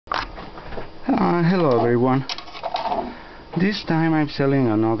Hello everyone. This time I'm selling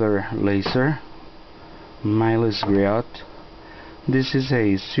another laser, Melles Griot. This is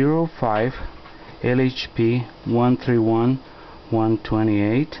a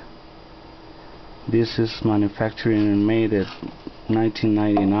 05-Lhp-131-128. This is manufactured and made at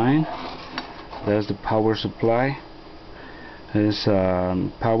 1999. That's the power supply. It's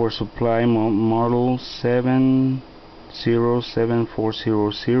power supply model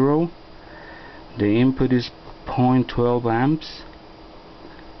 707400. The input is 0.12 amps.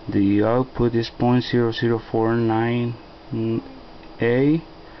 The output is 0.0049 A.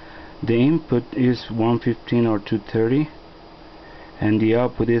 The input is 115 or 230, and the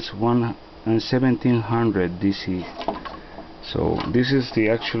output is 1700 DC. So this is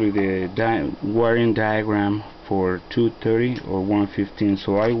actually the wiring diagram for 230 or 115.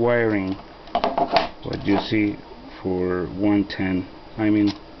 So I wiring what you see for 110. I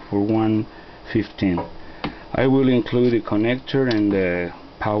mean for 115. I will include the connector and the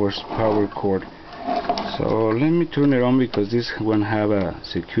power cord. So let me turn it on because this one have a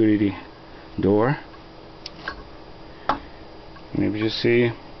security door. And if you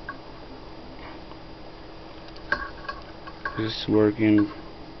see, it's working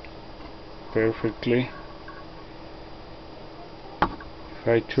perfectly. If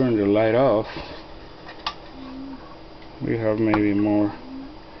I turn the light off, we have maybe more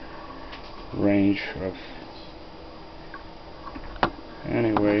range of.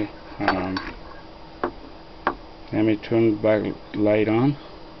 Anyway, let me turn the back light on.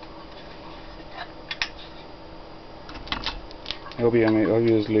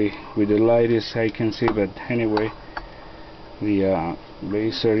 Obviously with the light I can see, but anyway, the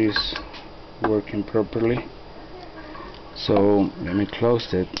laser is working properly. So let me close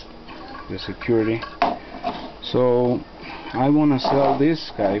the security. So I want to sell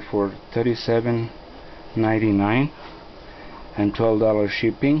this guy for $37.99 and $12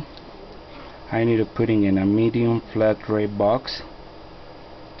 shipping. I need to put in a medium flat rate box,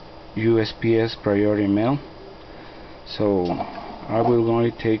 USPS priority mail. So I will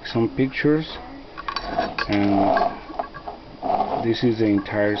only take some pictures, and this is the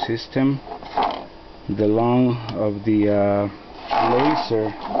entire system. The long of the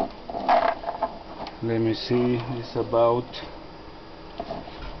laser, let me see, it's about,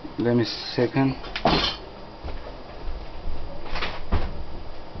 let me second.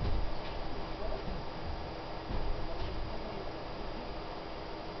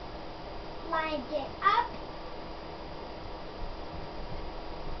 Lined it up.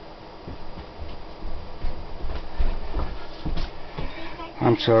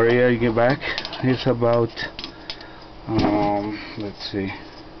 I'm sorry, I get back. It's about let's see,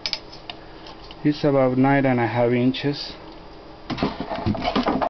 it's about 9.5 inches.